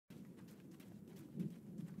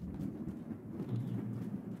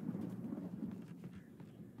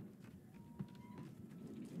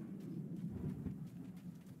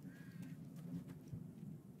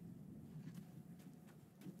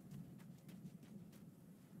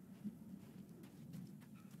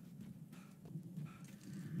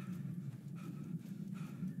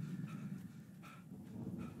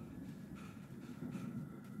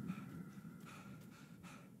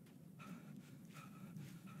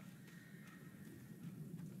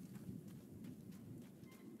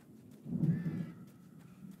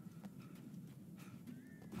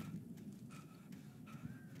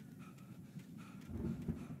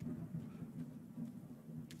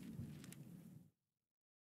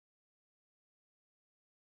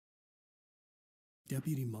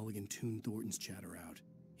Deputy Mulligan tuned Thornton's chatter out.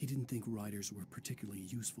 He didn't think riders were particularly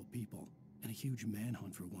useful people, and a huge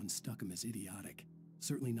manhunt for one struck him as idiotic.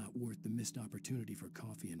 Certainly not worth the missed opportunity for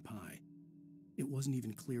coffee and pie. It wasn't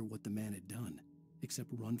even clear what the man had done,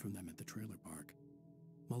 except run from them at the trailer park.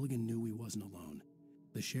 Mulligan knew he wasn't alone.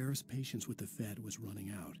 The sheriff's patience with the Fed was running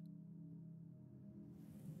out.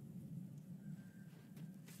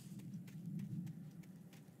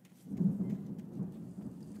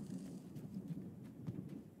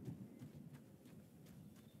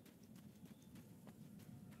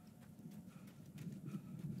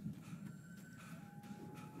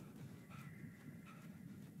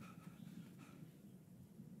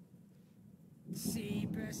 See,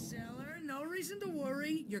 bestseller? No reason to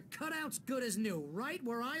worry. Your cutout's good as new, right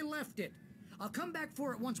where I left it. I'll come back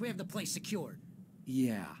for it once we have the place secured.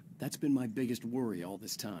 Yeah, that's been my biggest worry all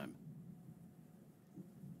this time.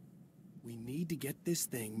 We need to get this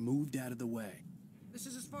thing moved out of the way. This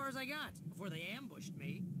is as far as I got, before they ambushed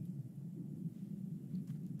me.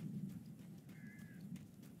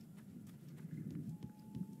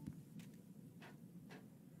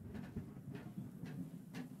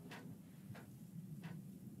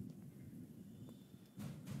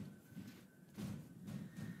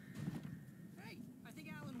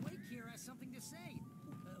 Something to say.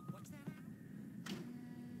 What's that,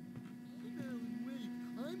 Adam? Wait,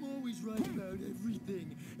 I'm always right about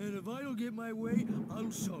everything, and if I don't get my way,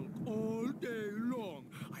 I'll sulk all day long.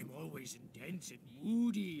 I'm always intense and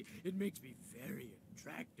moody. It makes me very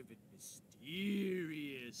attractive and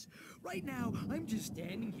mysterious. Right now, I'm just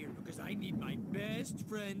standing here because I need my best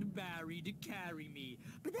friend Barry to carry me.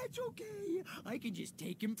 But that's okay. I can just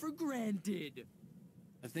take him for granted.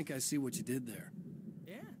 I think I see what you did there.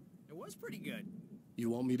 Yeah. It was pretty good. You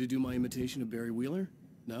want me to do my imitation of Barry Wheeler?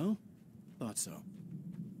 No? Thought so.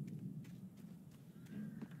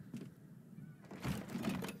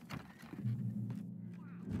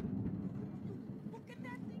 Look at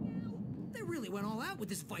that thing out! They really went all out with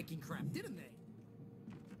this Viking crap, didn't they?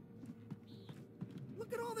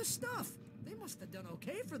 Look at all this stuff! They must have done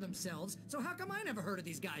okay for themselves, so how come I never heard of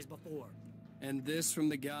these guys before? And this from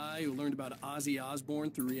the guy who learned about Ozzy Osbourne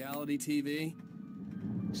through reality TV?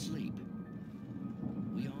 Sleep.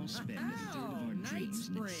 We all spend a third of our dreams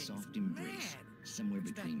in its soft embrace, somewhere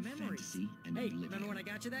between fantasy and oblivion. Remember when I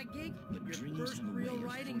got you that gig? But Your dreams first have a way real of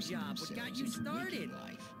writing forcing job, what got you themselves into started? waking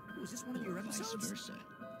life, Was this one of your or vice episodes? versa.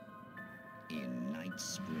 In Night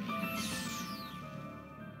Springs.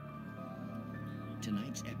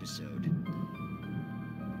 Tonight's episode,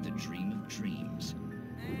 The Dream of Dreams.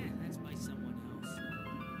 That's by someone else.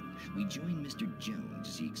 We join Mr. Jones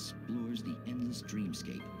as he explores the endless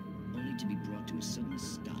dreamscape, only to be brought to a sudden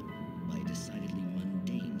stop by a decidedly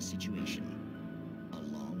mundane situation. A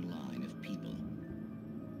long line of people.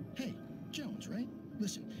 Hey, Jones, right?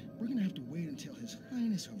 Listen, we're gonna have to wait until His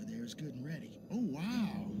Highness over there is good and ready. Oh,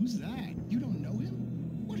 wow. Who's that? You don't know him?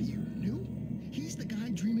 What are you, new? He's the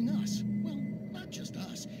guy dreaming us. Well, not just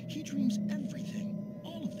us. He dreams everything.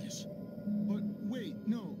 All of this. But wait,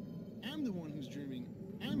 no. I'm the one who's dreaming.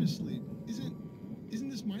 I'm asleep. Isn't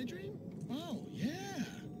this my dream? Oh, yeah.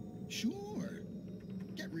 Sure.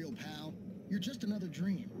 Get real, pal. You're just another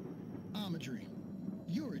dream. I'm a dream.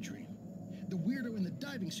 You're a dream. The weirdo in the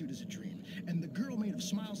diving suit is a dream. And the girl made of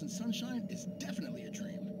smiles and sunshine is definitely a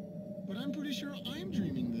dream. But I'm pretty sure I'm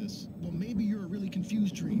dreaming this. Well, maybe you're a really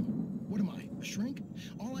confused dream. What am I, a shrink?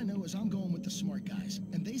 All I know is I'm going with the smart guys.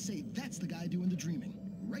 And they say that's the guy doing the dreaming.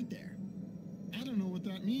 Right there. I don't know what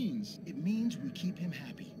that means. It means we keep him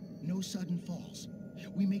happy. No sudden falls.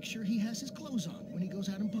 We make sure he has his clothes on when he goes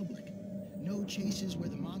out in public. No chases where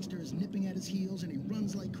the monster is nipping at his heels and he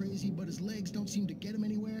runs like crazy, but his legs don't seem to get him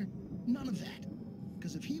anywhere. None of that.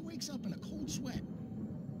 Because if he wakes up in a cold sweat...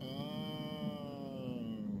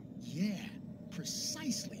 Oh... Yeah,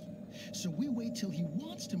 precisely. So we wait till he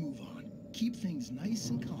wants to move on. Keep things nice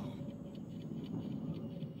and calm.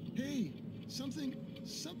 Hey,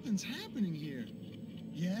 something's happening here.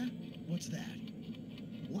 Yeah? What's that?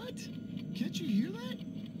 What? Can't you hear that?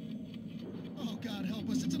 Oh, God help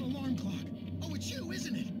us, it's an alarm clock. Oh, it's you,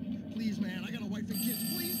 isn't it? Please, man, I got a wife and kids.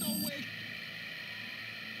 Please don't wake...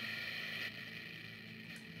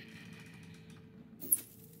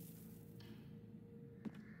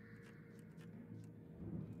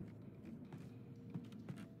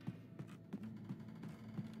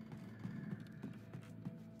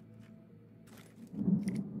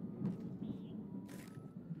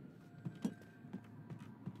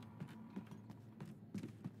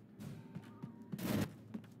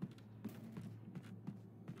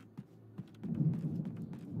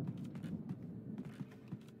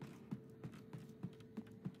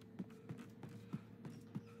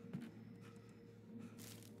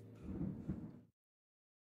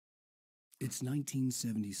 It's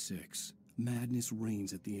 1976. Madness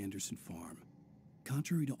reigns at the Anderson farm.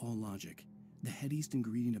 Contrary to all logic, the headiest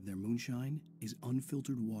ingredient of their moonshine is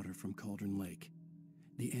unfiltered water from Cauldron Lake.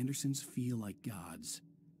 The Andersons feel like gods.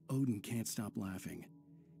 Odin can't stop laughing.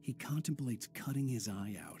 He contemplates cutting his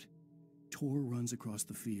eye out. Tor runs across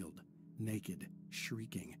the field, naked,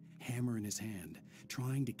 shrieking, hammer in his hand,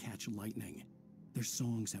 trying to catch lightning. Their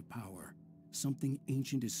songs have power. Something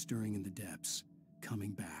ancient is stirring in the depths,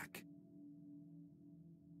 coming back.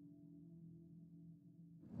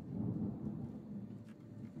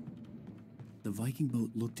 The Viking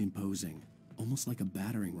boat looked imposing, almost like a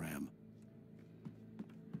battering ram.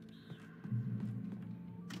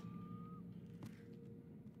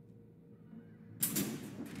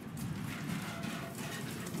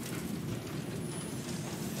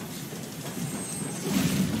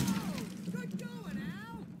 Good going,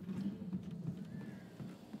 Al!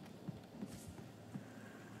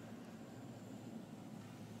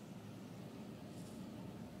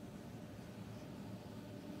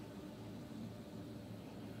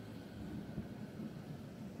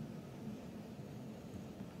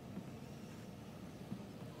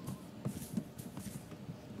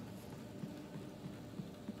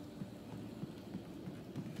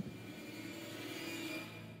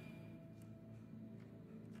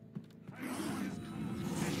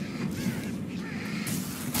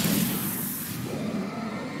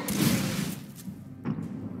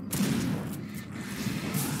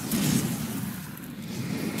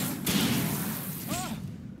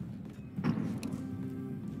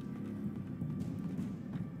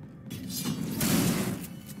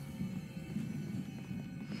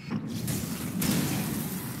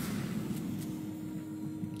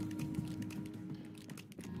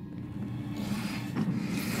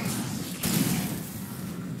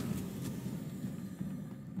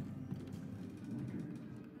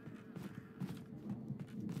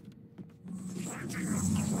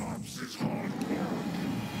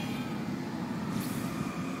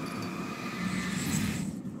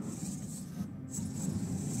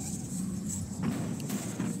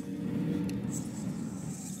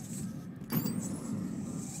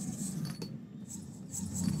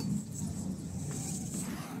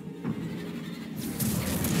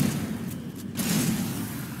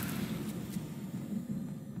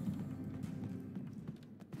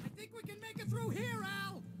 I think we can make it through here,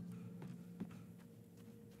 Al!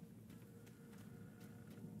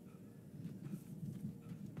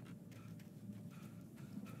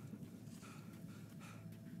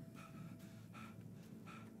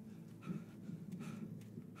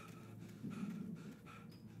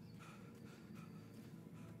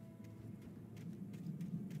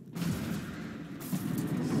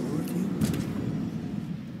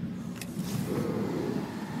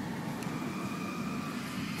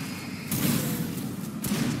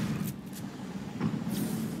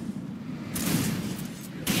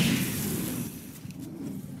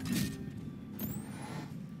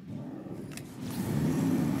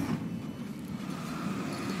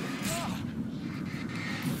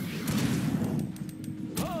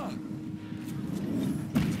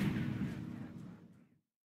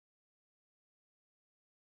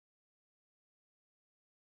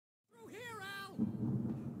 Through here, Al!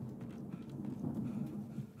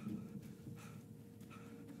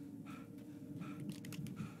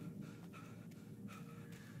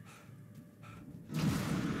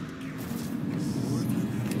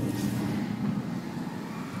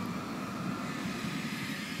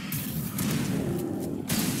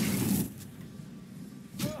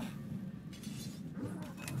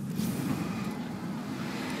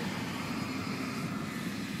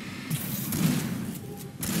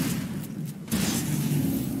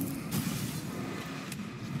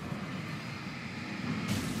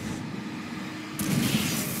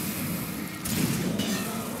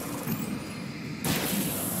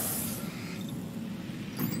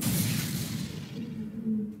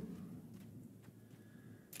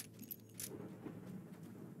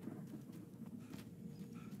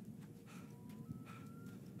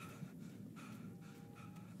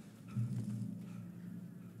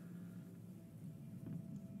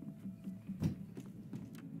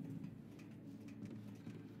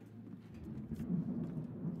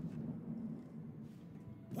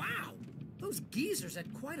 Wow! Those geezers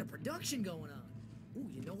had quite a production going on. Ooh,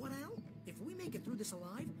 you know what, Al? If we make it through this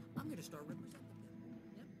alive, I'm gonna start representing them.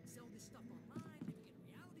 Yep, sell this stuff online, maybe get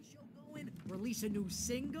a reality show going, release a new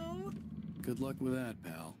single. Good luck with that,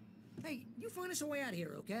 pal. Hey, you find us a way out of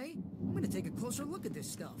here, okay? I'm gonna take a closer look at this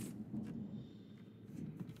stuff.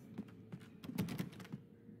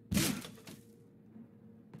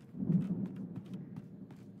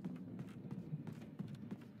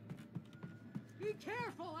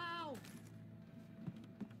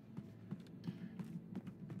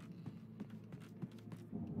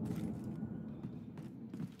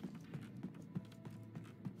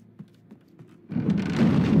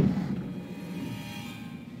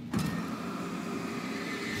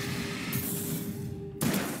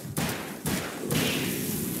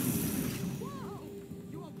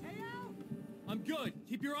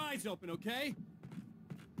 keep your eyes open, okay?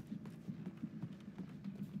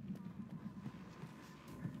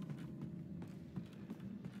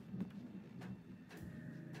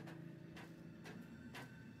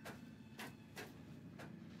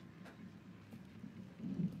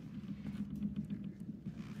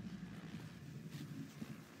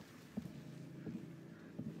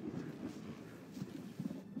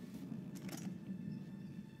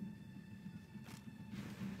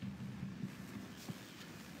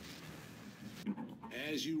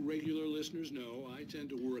 As you regular listeners know, I tend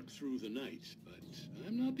to work through the night, but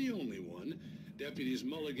I'm not the only one. Deputies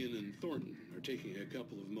Mulligan and Thornton are taking a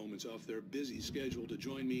couple of moments off their busy schedule to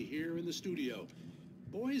join me here in the studio.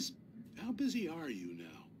 Boys, how busy are you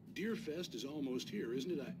now? Deerfest is almost here,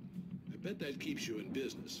 isn't it? I bet that keeps you in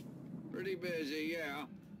business. Pretty busy, yeah.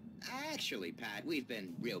 Actually, Pat, we've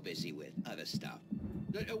been real busy with other stuff,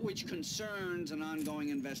 which concerns an ongoing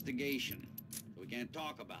investigation. We can't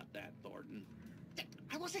talk about that, Thornton.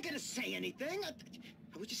 I wasn't gonna say anything.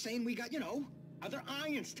 I was just saying we got, other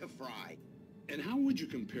irons to fry. And how would you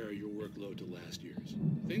compare your workload to last year's?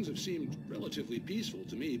 Things have seemed relatively peaceful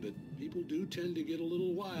to me, but people do tend to get a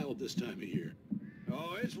little wild this time of year.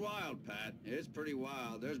 Oh, it's wild, Pat. It's pretty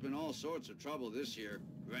wild. There's been all sorts of trouble this year.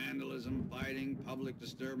 Vandalism, fighting, public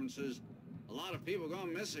disturbances. A lot of people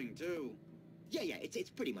gone missing, too. Yeah, it's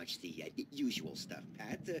pretty much the usual stuff,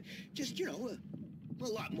 Pat. Just, a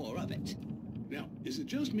lot more of it. Now, is it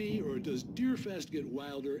just me, or does Deerfest get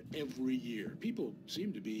wilder every year? People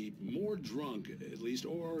seem to be more drunk, at least,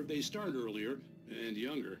 or they start earlier and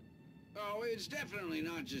younger. Oh, it's definitely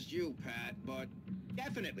not just you, Pat, but...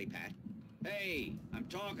 Definitely, Pat. Hey, I'm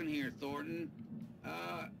talking here, Thornton.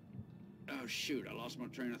 Oh, shoot, I lost my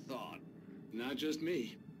train of thought. Not just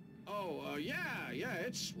me. Oh, yeah,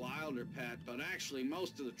 it's wilder, Pat, but actually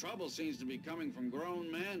most of the trouble seems to be coming from grown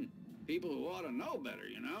men. People who ought to know better,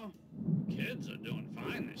 Kids are doing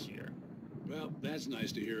fine this year. Well, that's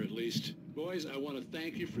nice to hear at least. Boys, I want to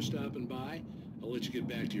thank you for stopping by. I'll let you get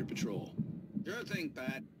back to your patrol. Sure thing,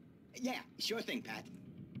 Pat. Yeah, sure thing, Pat.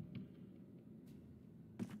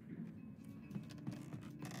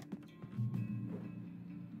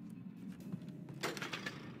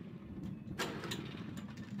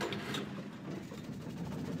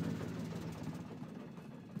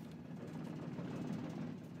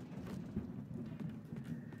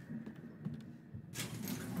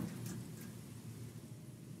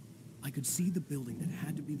 I could see the building that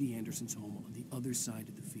had to be the Andersons' home on the other side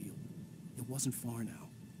of the field. It wasn't far now.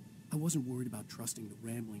 I wasn't worried about trusting the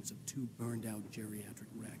ramblings of two burned-out geriatric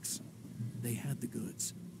wrecks. They had the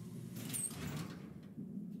goods.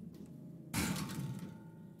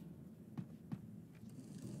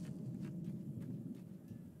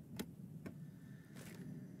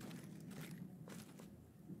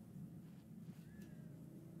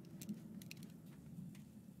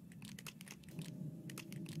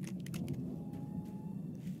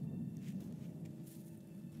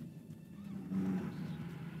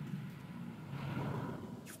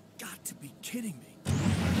 To be kidding me.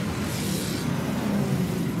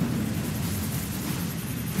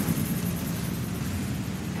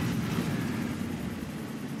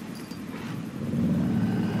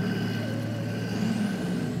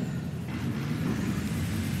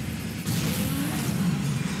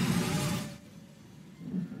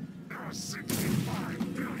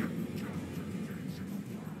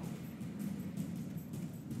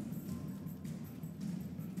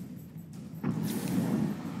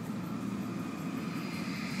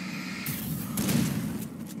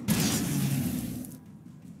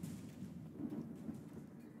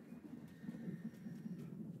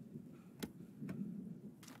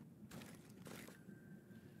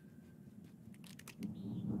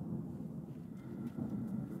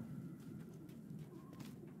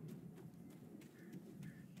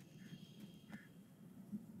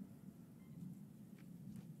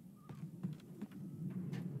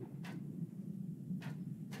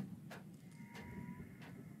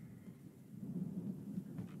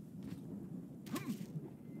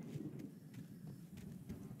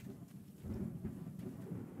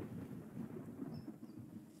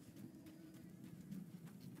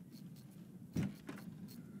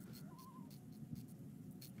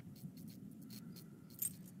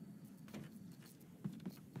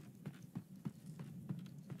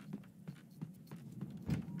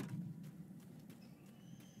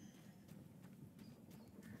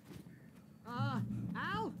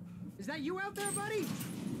 Al? Is that you out there, buddy?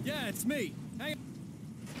 Yeah, it's me. Hang on.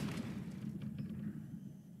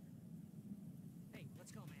 Hey,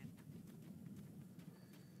 let's go, man.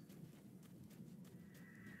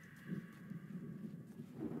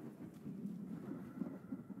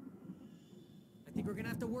 We're gonna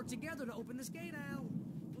have to work together to open this gate, Al.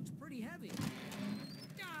 Looks pretty heavy.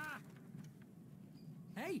 Ah!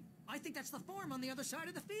 Hey, I think that's the farm on the other side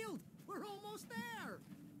of the field. We're almost there.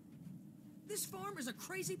 This farm is a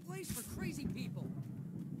crazy place for crazy people.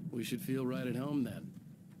 We should feel right at home then.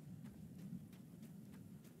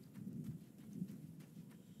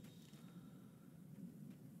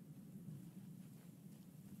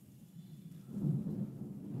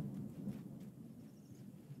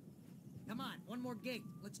 Come on, one more gate.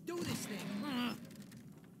 Let's do this thing.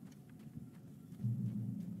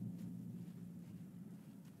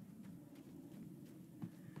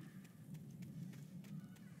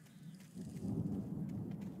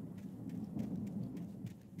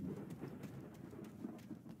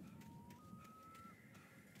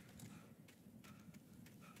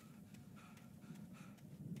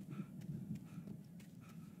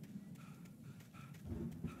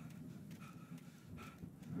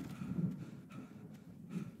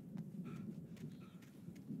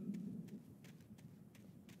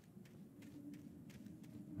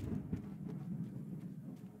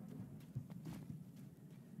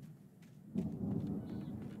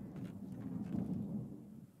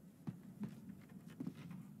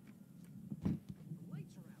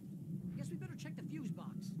 Check the fuse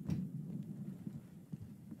box.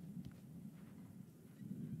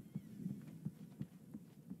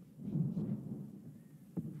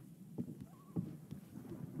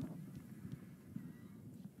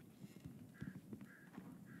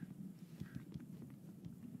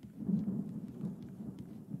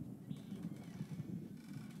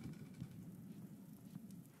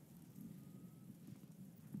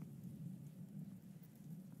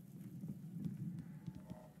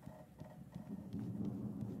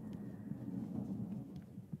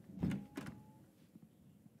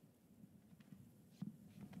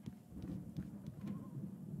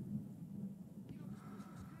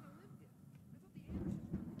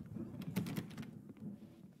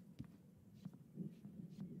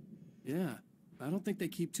 Yeah, I don't think they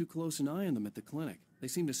keep too close an eye on them at the clinic. They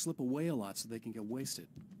seem to slip away a lot so they can get wasted.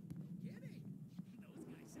 Kidding? Those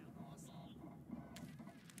guys sound awesome.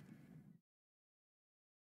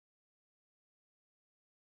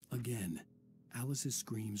 Again, Alice's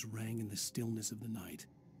screams rang in the stillness of the night.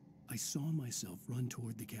 I saw myself run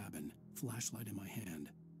toward the cabin, flashlight in my hand.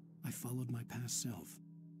 I followed my past self.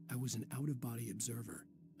 I was an out-of-body observer,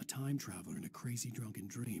 a time traveler in a crazy drunken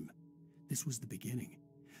dream. This was the beginning.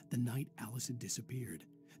 The night Alice had disappeared,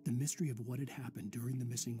 the mystery of what had happened during the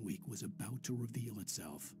missing week was about to reveal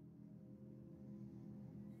itself.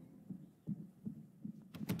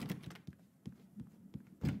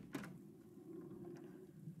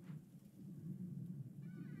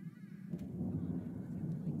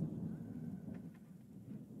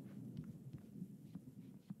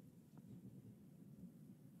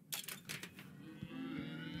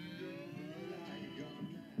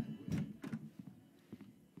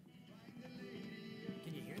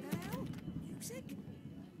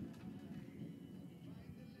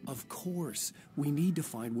 Of course, we need to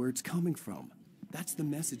find where it's coming from. That's the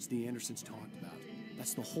message the Andersons talked about.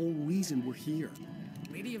 That's the whole reason we're here.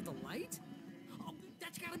 Lady of the Light? Oh,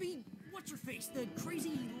 that's gotta be, what's-her-face, the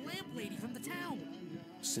crazy lamp lady from the town.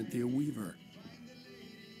 Cynthia Weaver.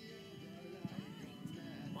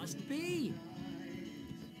 Must be.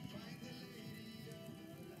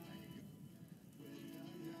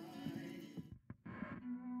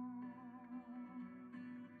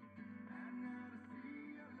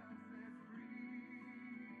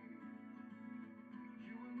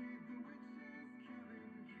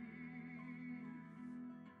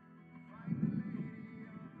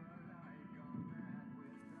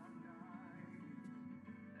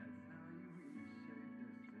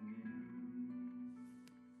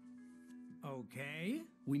 Okay.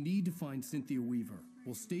 We need to find Cynthia Weaver.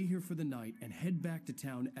 We'll stay here for the night and head back to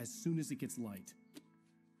town as soon as it gets light.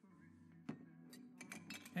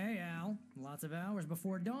 Hey, Al. Lots of hours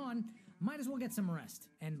before dawn. Might as well get some rest.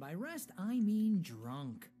 And by rest, I mean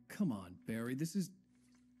drunk. Come on, Barry, this is...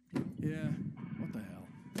 Yeah, what the hell?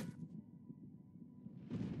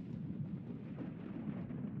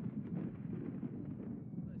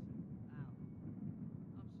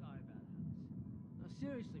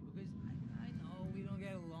 Seriously, because I know we don't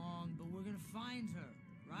get along, but we're gonna find her,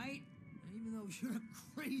 right? And even though you're a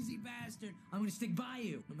crazy bastard, I'm gonna stick by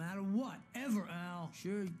you, no matter what, ever, Al.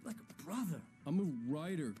 Sure, like a brother. I'm a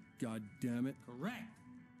writer, goddammit. Correct.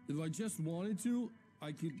 If I just wanted to,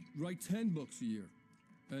 I could write 10 books a year.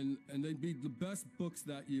 And they'd be the best books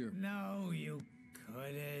that year. No, you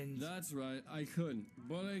couldn't. That's right, I couldn't.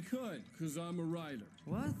 But I could, because I'm a writer.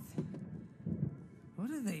 What? What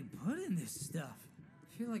do they put in this stuff?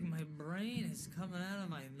 I feel like my brain is coming out of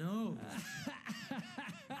my nose.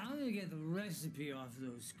 I'm gonna get the recipe off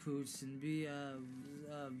those coots and be a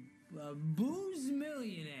booze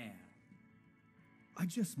millionaire. I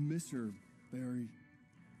just miss her, Barry.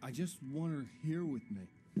 I just want her here with me.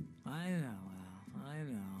 I know, Al. I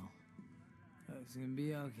know. It's gonna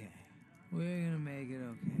be okay. We're gonna make it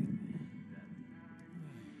okay.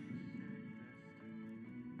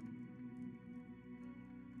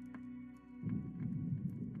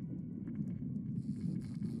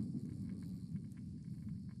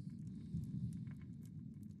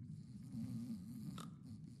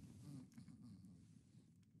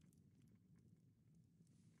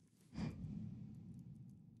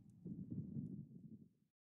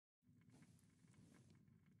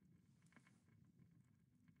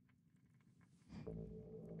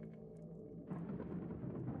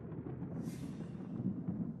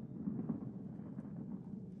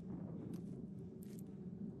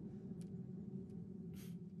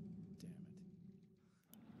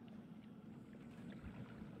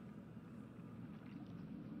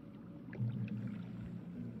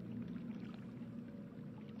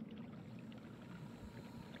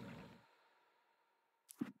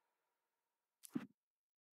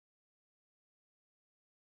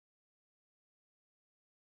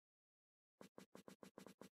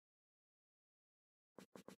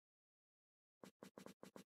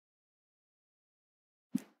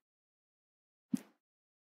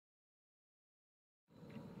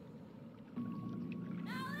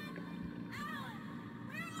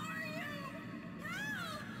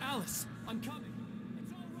 Alice, I'm coming.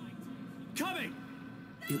 It's all right. I'm coming.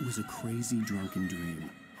 It was a crazy, drunken dream,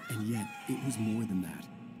 and yet it was more than that.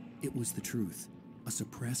 It was the truth, a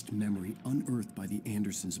suppressed memory unearthed by the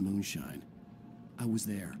Andersons' moonshine. I was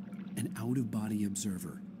there, an out-of-body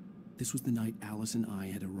observer. This was the night Alice and I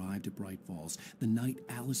had arrived at Bright Falls, the night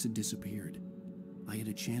Alice had disappeared. I had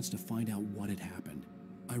a chance to find out what had happened.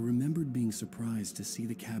 I remembered being surprised to see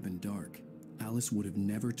the cabin dark. Alice would have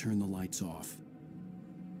never turned the lights off.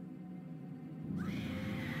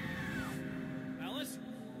 Alice?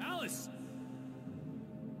 Alice!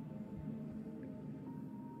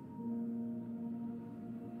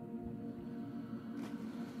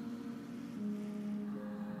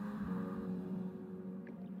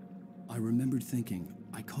 I remembered thinking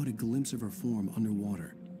I caught a glimpse of her form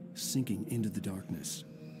underwater, sinking into the darkness.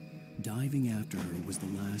 Diving after her was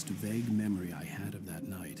the last vague memory I had of that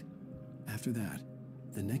night. After that,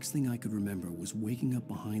 the next thing I could remember was waking up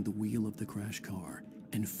behind the wheel of the crash car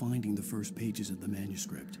and finding the first pages of the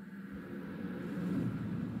manuscript.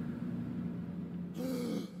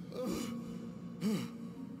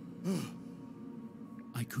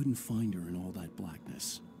 I couldn't find her in all that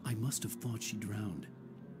blackness. I must have thought she drowned.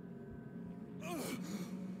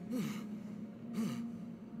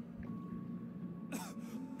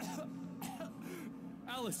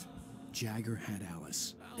 Alice! Jagger had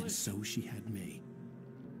Alice, and so she had me.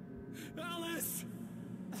 Alice!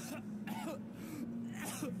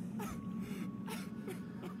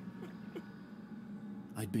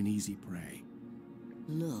 I'd been easy prey.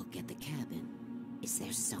 Look at the cabin. Is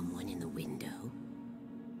there someone in the window?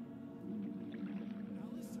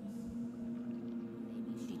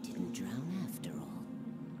 Maybe she didn't drown after all.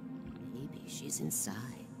 Maybe she's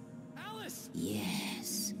inside. Alice!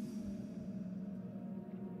 Yes.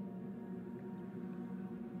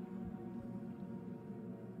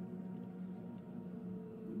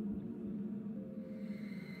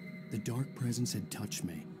 The dark presence had touched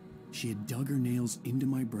me. She had dug her nails into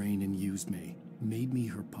my brain and used me, made me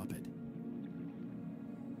her puppet.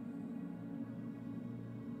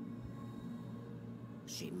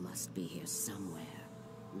 She must be here somewhere.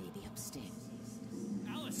 Maybe upstairs.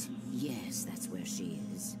 Alice! Yes, that's where she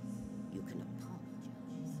is. You can apologize.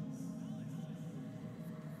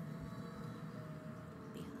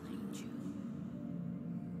 Behind you.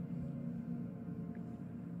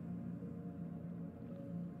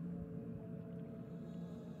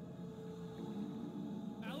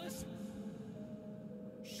 Alice?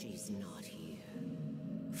 She's not here.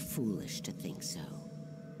 Foolish to think so.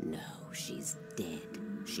 No, she's dead.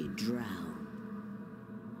 She drowned.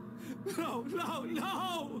 No, no,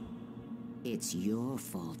 no! It's your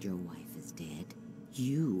fault your wife is dead.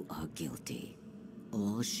 You are guilty.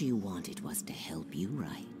 All she wanted was to help you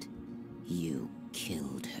right. You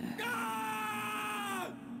killed her. Ah!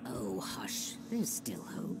 Oh, hush. There's still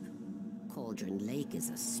hope. Cauldron Lake is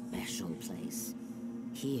a special place.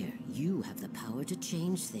 Here, you have the power to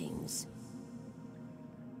change things.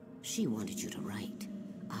 She wanted you to write.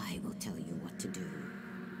 I will tell you what to do.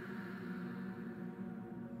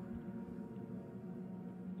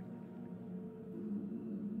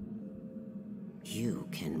 You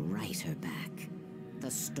can write her back.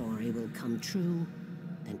 The story will come true,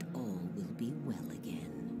 and all will be well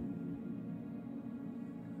again.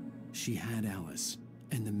 She had Alice,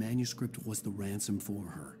 and the manuscript was the ransom for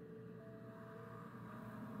her.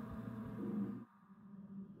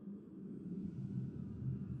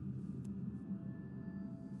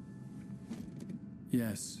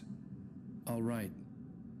 Yes. All right.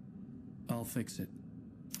 I'll fix it.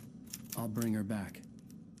 I'll bring her back.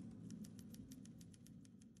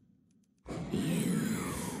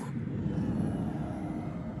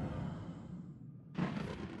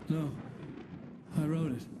 No. I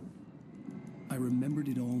wrote it. I remembered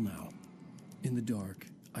it all now. In the dark,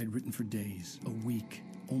 I'd written for days, a week,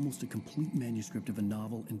 almost a complete manuscript of a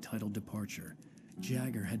novel entitled Departure.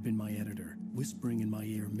 Jagger had been my editor, whispering in my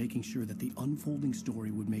ear, making sure that the unfolding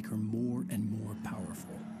story would make her more and more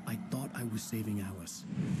powerful. I thought I was saving Alice.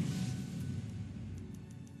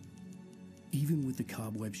 Even with the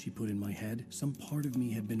cobweb she put in my head, some part of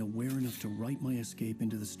me had been aware enough to write my escape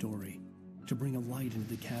into the story, to bring a light into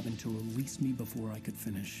the cabin to release me before I could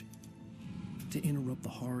finish, to interrupt the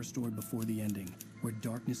horror story before the ending, where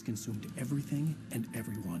darkness consumed everything and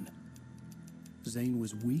everyone. Zane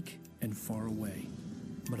was weak and far away,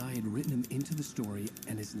 but I had written him into the story,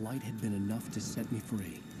 and his light had been enough to set me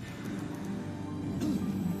free.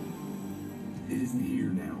 It isn't here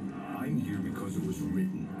now. I'm here because it was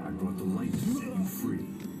written. I brought the light to set you free.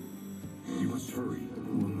 You must hurry.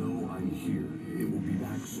 We'll know I'm here. It will be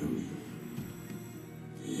back soon.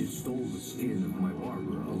 It stole the skin of my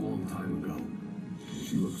Barbara a long time ago.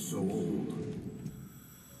 She looks so old.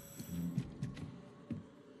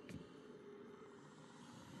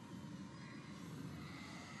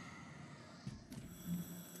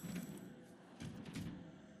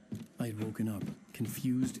 I had woken up,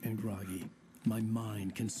 confused and groggy, my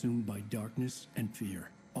mind consumed by darkness and fear.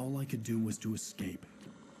 All I could do was to escape.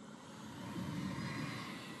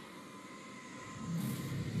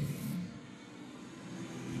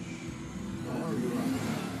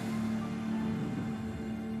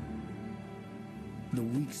 The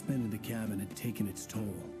week spent in the cabin had taken its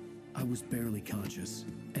toll. I was barely conscious,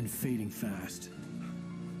 and fading fast.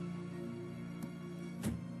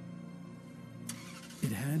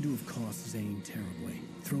 It had to have cost Zane terribly,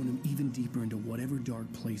 thrown him even deeper into whatever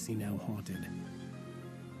dark place he now haunted.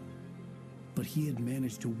 But he had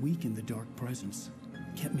managed to weaken the dark presence,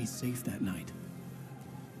 kept me safe that night.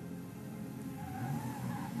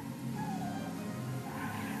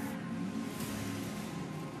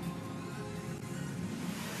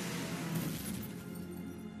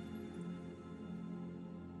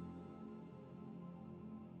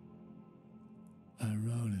 I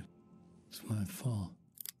wrote it. It's my fault.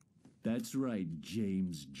 That's right,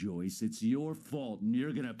 James Joyce. It's your fault, and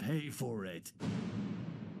you're gonna pay for it.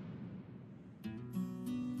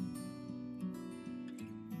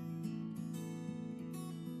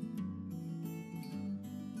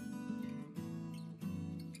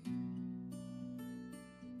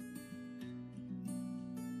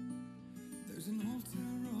 There's an old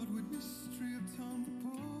town road with mystery of Tom the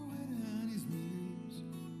poet and his muse,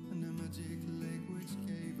 and a magic lake which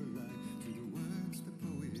gave a life to the words the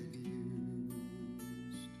poet used.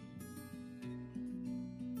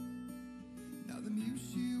 Now the muse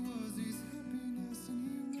she was his happiness, and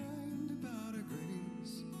he rhymed about her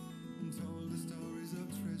grace, and told the stories of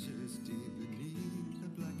treasures deep beneath the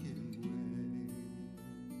blackened waves.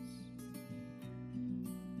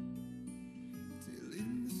 Till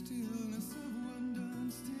in the stillness of wonder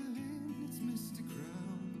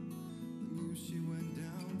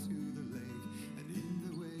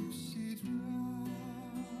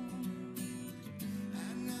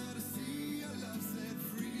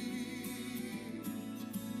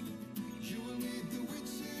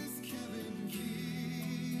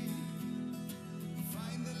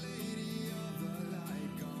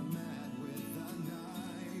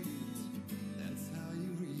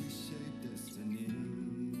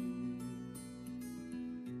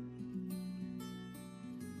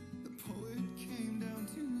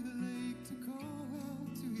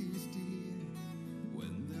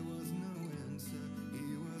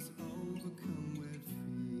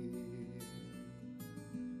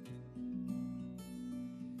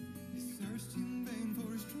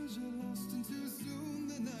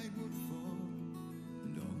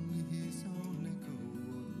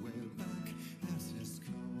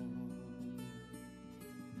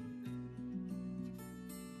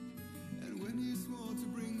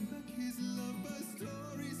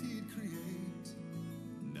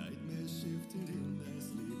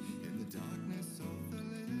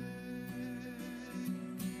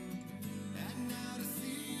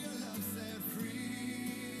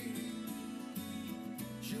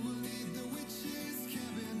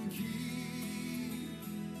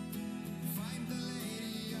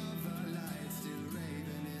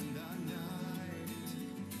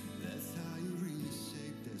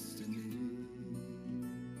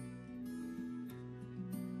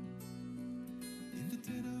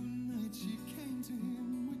she